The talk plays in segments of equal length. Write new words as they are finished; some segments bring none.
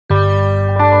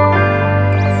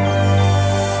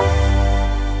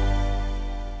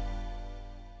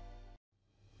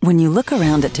When you look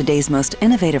around at today's most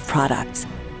innovative products,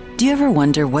 do you ever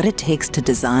wonder what it takes to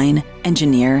design,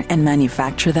 engineer, and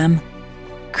manufacture them?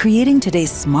 Creating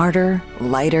today's smarter,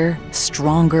 lighter,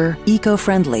 stronger,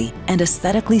 eco-friendly, and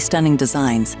aesthetically stunning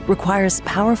designs requires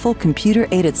powerful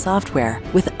computer-aided software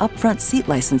with upfront seat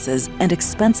licenses and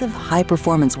expensive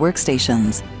high-performance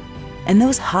workstations. And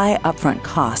those high upfront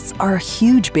costs are a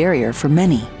huge barrier for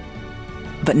many.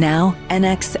 But now,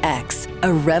 NX,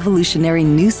 a revolutionary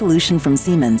new solution from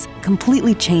Siemens,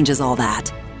 completely changes all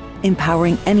that,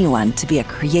 empowering anyone to be a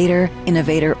creator,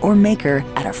 innovator, or maker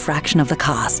at a fraction of the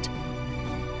cost.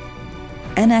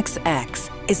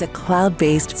 NX is a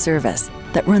cloud-based service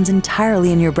that runs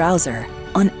entirely in your browser,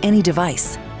 on any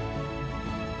device.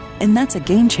 And that's a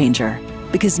game changer,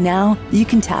 because now you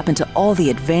can tap into all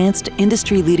the advanced,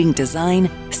 industry-leading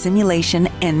design, simulation,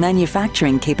 and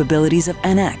manufacturing capabilities of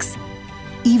NX,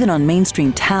 even on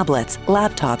mainstream tablets,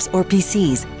 laptops, or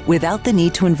PCs, without the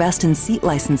need to invest in seat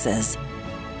licenses.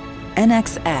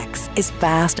 NX is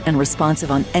fast and responsive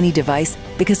on any device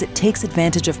because it takes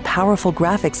advantage of powerful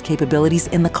graphics capabilities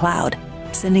in the cloud,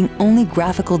 sending only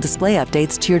graphical display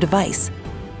updates to your device.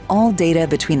 All data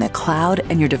between the cloud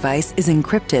and your device is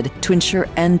encrypted to ensure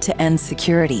end-to-end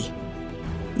security.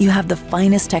 You have the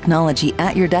finest technology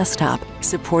at your desktop,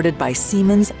 supported by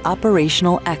Siemens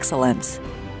Operational Excellence.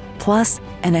 Plus,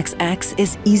 NX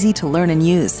is easy to learn and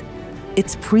use.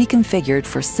 It's pre-configured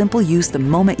for simple use the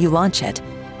moment you launch it.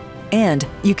 And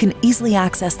you can easily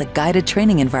access the guided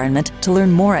training environment to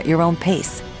learn more at your own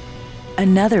pace.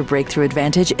 Another breakthrough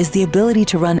advantage is the ability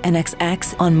to run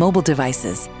NX on mobile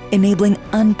devices, enabling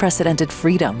unprecedented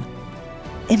freedom.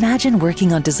 Imagine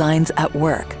working on designs at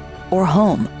work or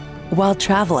home, while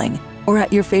traveling, or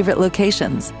at your favorite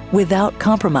locations without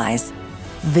compromise.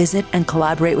 Visit and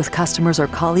collaborate with customers or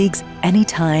colleagues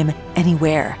anytime,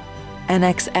 anywhere.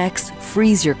 NX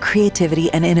frees your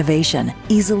creativity and innovation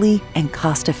easily and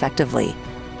cost-effectively.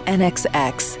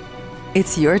 NX,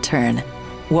 it's your turn.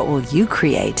 What will you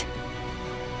create?